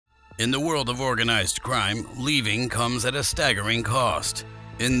In the world of organized crime, leaving comes at a staggering cost.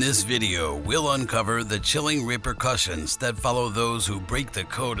 In this video, we'll uncover the chilling repercussions that follow those who break the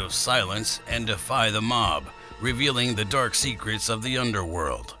code of silence and defy the mob, revealing the dark secrets of the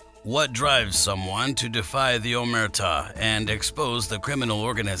underworld. What drives someone to defy the omerta and expose the criminal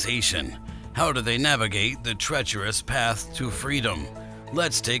organization? How do they navigate the treacherous path to freedom?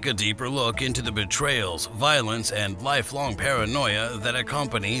 Let's take a deeper look into the betrayals, violence, and lifelong paranoia that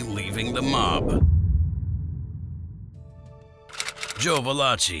accompany leaving the mob. Joe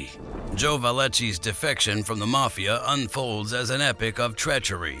Valachi. Joe Valachi's defection from the Mafia unfolds as an epic of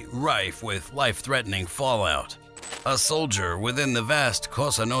treachery, rife with life-threatening fallout. A soldier within the vast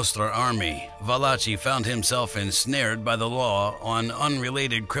Cosa Nostra army, Valachi found himself ensnared by the law on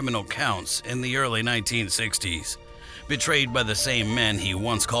unrelated criminal counts in the early 1960s. Betrayed by the same men he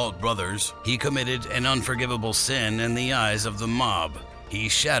once called brothers, he committed an unforgivable sin in the eyes of the mob. He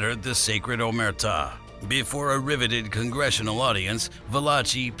shattered the sacred omerta. Before a riveted congressional audience,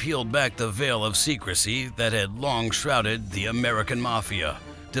 Valachi peeled back the veil of secrecy that had long shrouded the American Mafia,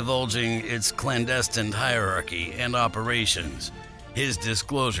 divulging its clandestine hierarchy and operations. His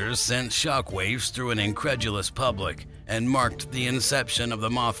disclosures sent shockwaves through an incredulous public and marked the inception of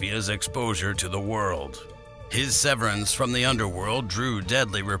the Mafia's exposure to the world. His severance from the underworld drew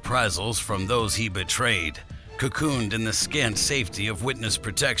deadly reprisals from those he betrayed. Cocooned in the scant safety of witness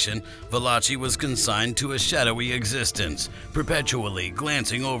protection, Valachi was consigned to a shadowy existence, perpetually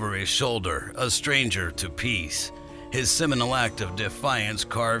glancing over his shoulder, a stranger to peace. His seminal act of defiance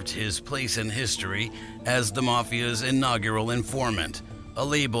carved his place in history as the Mafia's inaugural informant, a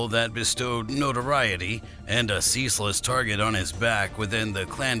label that bestowed notoriety and a ceaseless target on his back within the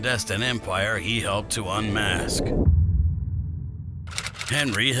clandestine empire he helped to unmask.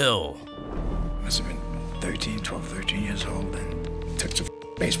 Henry Hill. Must have been 13 years old, and took the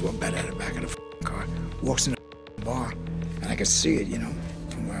baseball bat out of the back of the car, walks in the bar, and I could see it,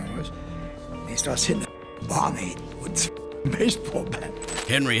 from where I was. And he starts hitting the barmaid with the baseball bat.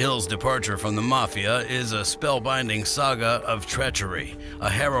 Henry Hill's departure from the Mafia is a spellbinding saga of treachery, a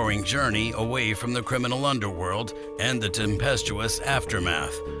harrowing journey away from the criminal underworld and the tempestuous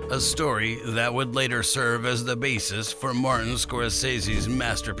aftermath, a story that would later serve as the basis for Martin Scorsese's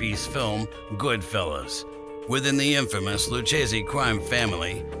masterpiece film, Goodfellas. Within the infamous Lucchese crime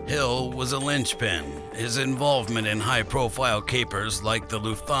family, Hill was a linchpin, his involvement in high-profile capers like the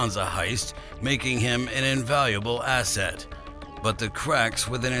Lufthansa heist making him an invaluable asset. But the cracks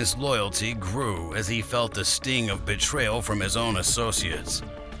within his loyalty grew as he felt the sting of betrayal from his own associates.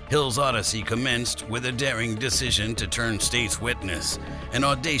 Hill's odyssey commenced with a daring decision to turn state's witness, an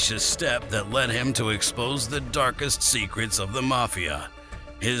audacious step that led him to expose the darkest secrets of the Mafia.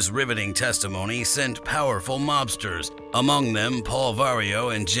 His riveting testimony sent powerful mobsters, among them Paul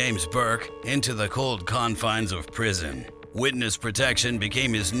Vario and James Burke, into the cold confines of prison. Witness protection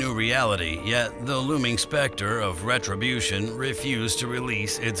became his new reality, yet the looming specter of retribution refused to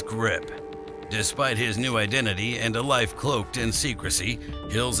release its grip. Despite his new identity and a life cloaked in secrecy,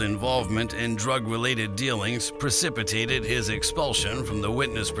 Hill's involvement in drug-related dealings precipitated his expulsion from the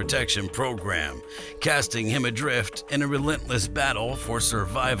witness protection program, casting him adrift in a relentless battle for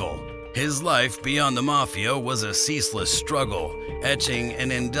survival. His life beyond the Mafia was a ceaseless struggle, etching an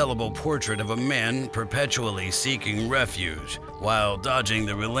indelible portrait of a man perpetually seeking refuge, while dodging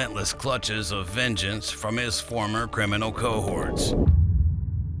the relentless clutches of vengeance from his former criminal cohorts.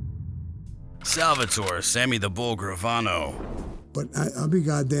 Salvatore "Sammy the Bull" Gravano. But I'll be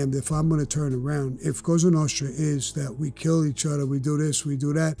goddamned if I'm going to turn around. If Cosa Nostra is that we kill each other, we do this, we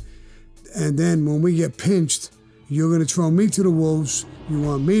do that, and then when we get pinched, you're going to throw me to the wolves, you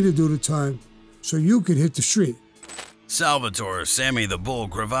want me to do the time, so you could hit the street. Salvatore "Sammy the Bull"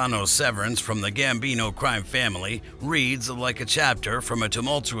 Gravano's severance from the Gambino crime family reads like a chapter from a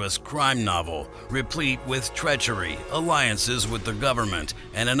tumultuous crime novel, replete with treachery, alliances with the government,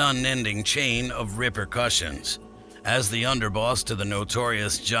 and an unending chain of repercussions. As the underboss to the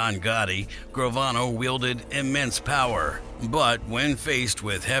notorious John Gotti, Gravano wielded immense power. But when faced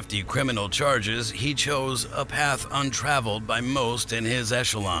with hefty criminal charges, he chose a path untraveled by most in his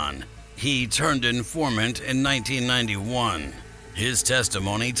echelon. He turned informant in 1991. His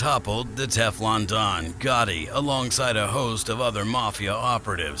testimony toppled the Teflon Don, Gotti, alongside a host of other Mafia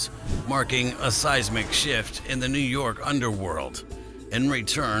operatives, marking a seismic shift in the New York underworld. In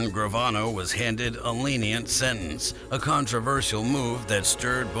return, Gravano was handed a lenient sentence, a controversial move that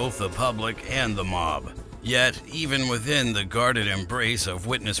stirred both the public and the mob. Yet, even within the guarded embrace of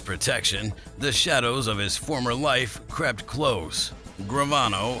witness protection, the shadows of his former life crept close.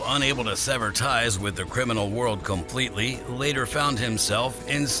 Gravano, unable to sever ties with the criminal world completely, later found himself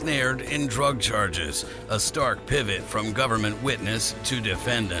ensnared in drug charges, a stark pivot from government witness to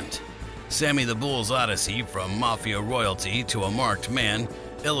defendant. Sammy the Bull's odyssey from Mafia royalty to a marked man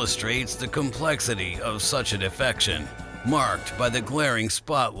illustrates the complexity of such a defection, marked by the glaring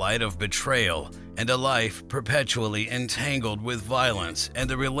spotlight of betrayal and a life perpetually entangled with violence and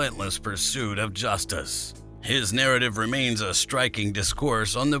the relentless pursuit of justice. His narrative remains a striking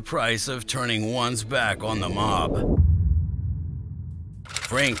discourse on the price of turning one's back on the mob.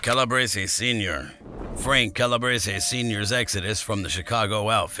 Frank Calabrese Sr. Frank Calabrese Sr.'s exodus from the Chicago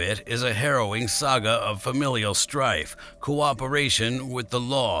outfit is a harrowing saga of familial strife, cooperation with the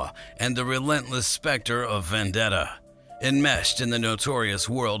law, and the relentless specter of vendetta. Enmeshed in the notorious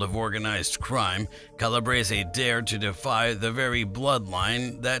world of organized crime, Calabrese dared to defy the very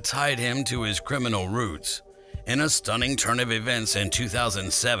bloodline that tied him to his criminal roots. In a stunning turn of events in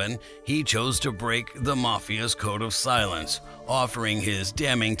 2007, he chose to break the Mafia's code of silence, offering his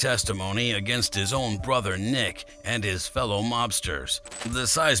damning testimony against his own brother Nick and his fellow mobsters. The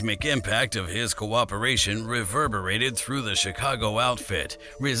seismic impact of his cooperation reverberated through the Chicago outfit,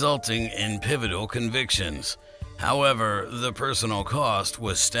 resulting in pivotal convictions. However, the personal cost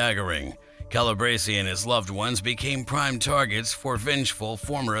was staggering. Calabrese and his loved ones became prime targets for vengeful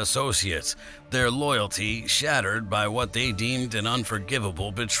former associates, their loyalty shattered by what they deemed an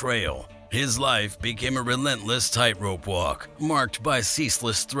unforgivable betrayal. His life became a relentless tightrope walk, marked by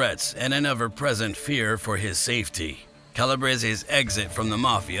ceaseless threats and an ever-present fear for his safety. Calabrese's exit from the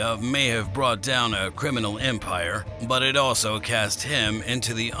Mafia may have brought down a criminal empire, but it also cast him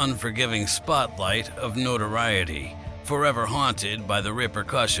into the unforgiving spotlight of notoriety, forever haunted by the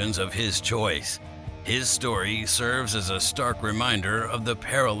repercussions of his choice. His story serves as a stark reminder of the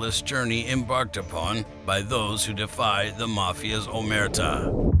perilous journey embarked upon by those who defy the Mafia's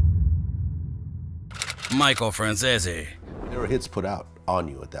omerta. Michael Franzese. There were hits put out on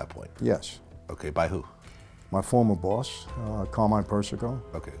you at that point? Yes. Okay, by who? My former boss, Carmine Persico.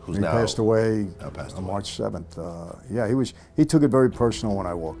 Okay, who's he now passed away on March 7th. Yeah, he took it very personal when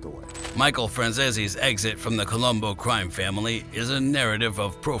I walked away. Michael Franzese's exit from the Colombo crime family is a narrative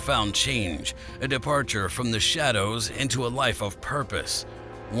of profound change, a departure from the shadows into a life of purpose.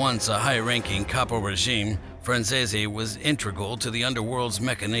 Once a high-ranking capo regime, Franzese was integral to the underworld's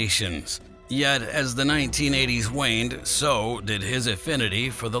machinations. Yet, as the 1980s waned, so did his affinity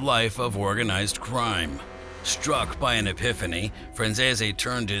for the life of organized crime. Struck by an epiphany, Franzese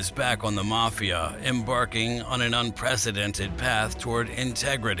turned his back on the Mafia, embarking on an unprecedented path toward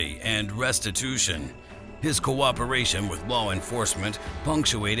integrity and restitution. His cooperation with law enforcement,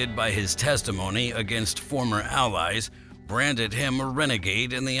 punctuated by his testimony against former allies, branded him a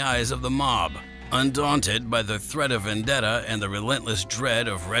renegade in the eyes of the mob. Undaunted by the threat of vendetta and the relentless dread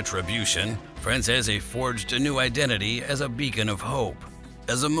of retribution, Franzese forged a new identity as a beacon of hope.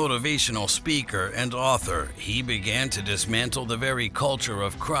 As a motivational speaker and author, he began to dismantle the very culture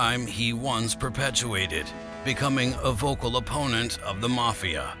of crime he once perpetuated, becoming a vocal opponent of the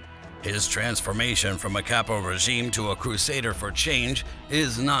Mafia. His transformation from a capo regime to a crusader for change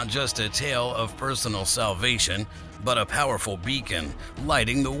is not just a tale of personal salvation, but a powerful beacon,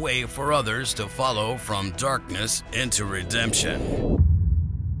 lighting the way for others to follow from darkness into redemption.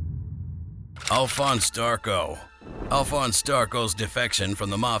 Alphonse D'Arco. Alphonse D'Arco's defection from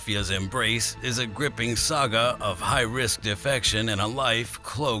the Mafia's embrace is a gripping saga of high-risk defection and a life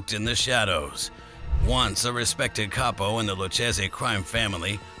cloaked in the shadows. Once a respected capo in the Lucchese crime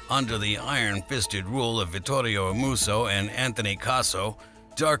family, under the iron-fisted rule of Vittorio Musso and Anthony Casso,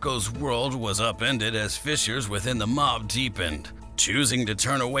 D'Arco's world was upended as fissures within the mob deepened. Choosing to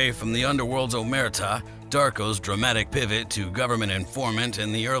turn away from the underworld's omerta, D'Arco's dramatic pivot to government informant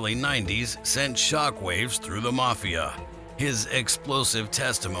in the early 90s sent shockwaves through the Mafia. His explosive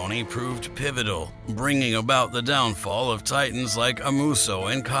testimony proved pivotal, bringing about the downfall of titans like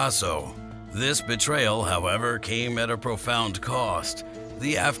Amuso and Casso. This betrayal, however, came at a profound cost.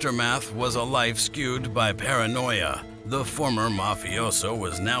 The aftermath was a life skewed by paranoia. The former mafioso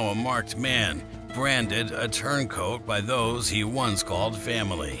was now a marked man, branded a turncoat by those he once called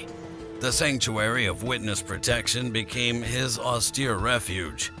family. The sanctuary of witness protection became his austere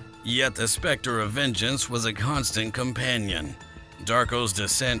refuge, yet the specter of vengeance was a constant companion. D'Arco's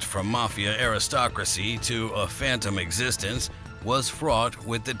descent from Mafia aristocracy to a phantom existence was fraught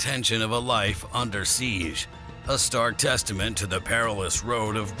with the tension of a life under siege, a stark testament to the perilous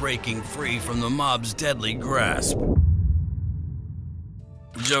road of breaking free from the mob's deadly grasp.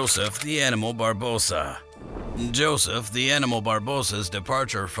 Joseph the Animal Barboza. Joseph, the animal Barboza's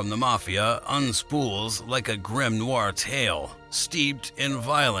departure from the Mafia, unspools like a grim noir tale, steeped in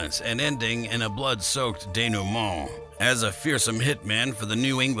violence and ending in a blood-soaked denouement. As a fearsome hitman for the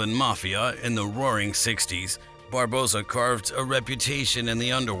New England Mafia in the roaring 60s, Barboza carved a reputation in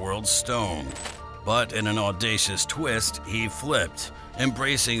the underworld stone. But in an audacious twist, he flipped,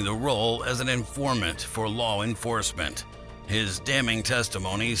 embracing the role as an informant for law enforcement. His damning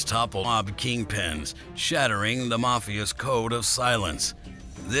testimonies toppled mob kingpins, shattering the Mafia's code of silence.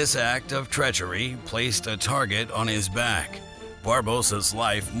 This act of treachery placed a target on his back. Barboza's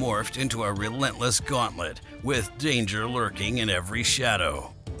life morphed into a relentless gauntlet, with danger lurking in every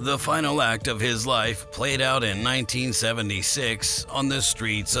shadow. The final act of his life played out in 1976 on the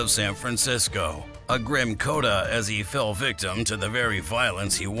streets of San Francisco. A grim coda as he fell victim to the very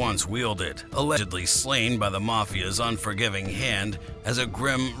violence he once wielded, allegedly slain by the Mafia's unforgiving hand as a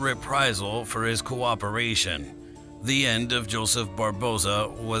grim reprisal for his cooperation. The end of Joseph Barboza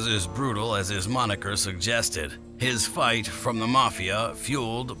was as brutal as his moniker suggested. His fight from the Mafia,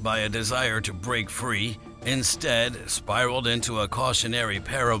 fueled by a desire to break free, instead spiraled into a cautionary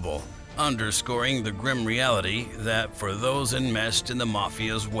parable, underscoring the grim reality that for those enmeshed in the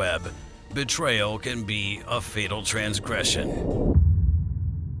Mafia's web, betrayal can be a fatal transgression.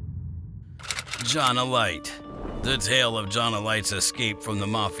 John Alite. The tale of John Alite's escape from the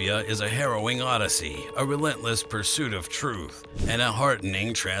Mafia is a harrowing odyssey, a relentless pursuit of truth, and a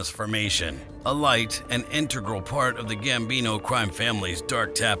heartening transformation. Alite, an integral part of the Gambino crime family's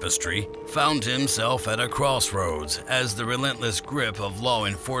dark tapestry, found himself at a crossroads as the relentless grip of law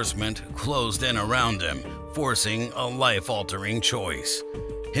enforcement closed in around him, forcing a life-altering choice.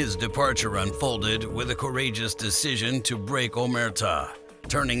 His departure unfolded with a courageous decision to break omertà,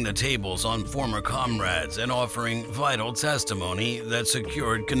 turning the tables on former comrades and offering vital testimony that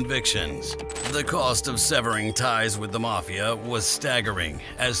secured convictions. The cost of severing ties with the Mafia was staggering,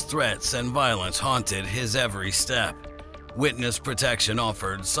 as threats and violence haunted his every step. Witness protection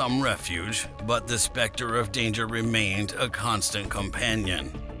offered some refuge, but the specter of danger remained a constant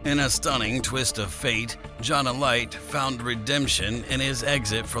companion. In a stunning twist of fate, John Alite found redemption in his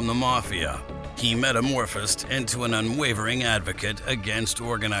exit from the Mafia. He metamorphosed into an unwavering advocate against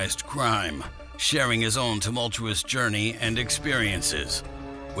organized crime, sharing his own tumultuous journey and experiences.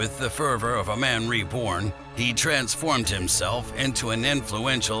 With the fervor of a man reborn, he transformed himself into an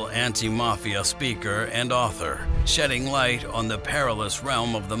influential anti-mafia speaker and author, shedding light on the perilous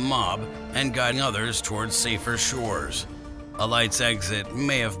realm of the mob and guiding others towards safer shores. Alite's exit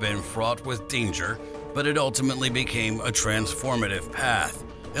may have been fraught with danger, but it ultimately became a transformative path,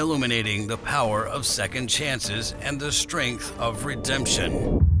 illuminating the power of second chances and the strength of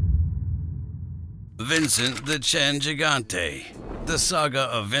redemption. Vincent the Gigante. The saga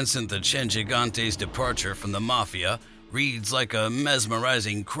of Vincent the Gigante's departure from the Mafia reads like a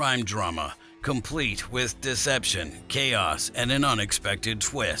mesmerizing crime drama, complete with deception, chaos, and an unexpected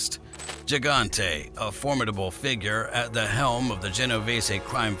twist. Gigante, a formidable figure at the helm of the Genovese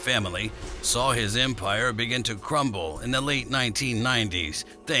crime family, saw his empire begin to crumble in the late 1990s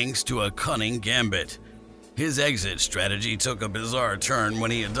thanks to a cunning gambit. His exit strategy took a bizarre turn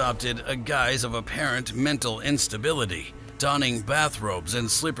when he adopted a guise of apparent mental instability, donning bathrobes and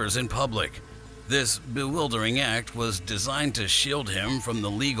slippers in public. This bewildering act was designed to shield him from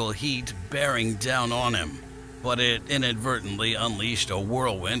the legal heat bearing down on him, but it inadvertently unleashed a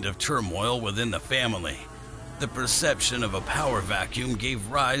whirlwind of turmoil within the family. The perception of a power vacuum gave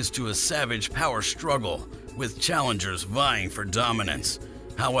rise to a savage power struggle, with challengers vying for dominance.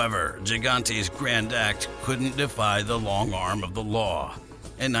 However, Gigante's grand act couldn't defy the long arm of the law.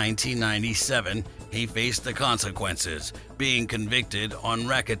 In 1997, he faced the consequences, being convicted on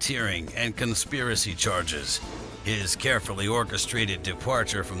racketeering and conspiracy charges. His carefully orchestrated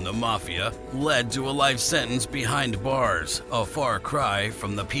departure from the Mafia led to a life sentence behind bars, a far cry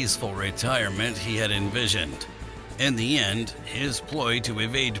from the peaceful retirement he had envisioned. In the end, his ploy to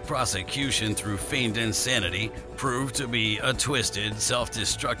evade prosecution through feigned insanity proved to be a twisted,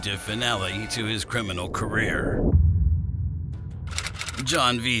 self-destructive finale to his criminal career.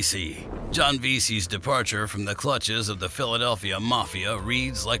 John Veasey. John Veasey's departure from the clutches of the Philadelphia Mafia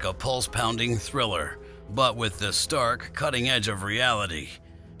reads like a pulse-pounding thriller, but with the stark, cutting edge of reality.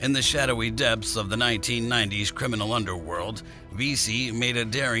 In the shadowy depths of the 1990s criminal underworld, Veasey made a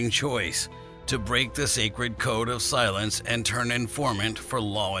daring choice: to break the sacred code of silence and turn informant for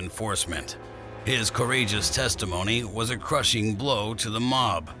law enforcement. His courageous testimony was a crushing blow to the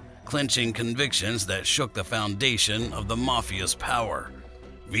mob, clinching convictions that shook the foundation of the Mafia's power.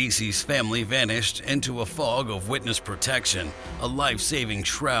 Veasey's family vanished into a fog of witness protection, a life-saving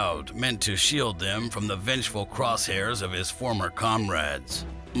shroud meant to shield them from the vengeful crosshairs of his former comrades.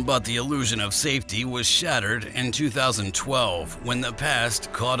 But the illusion of safety was shattered in 2012 when the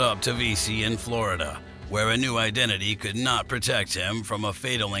past caught up to Veasey in Florida, where a new identity could not protect him from a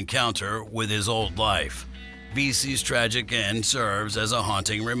fatal encounter with his old life. Veasey's tragic end serves as a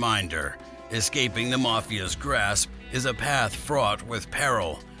haunting reminder. Escaping the Mafia's grasp is a path fraught with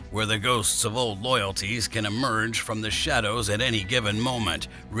peril, where the ghosts of old loyalties can emerge from the shadows at any given moment,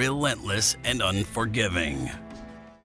 relentless and unforgiving.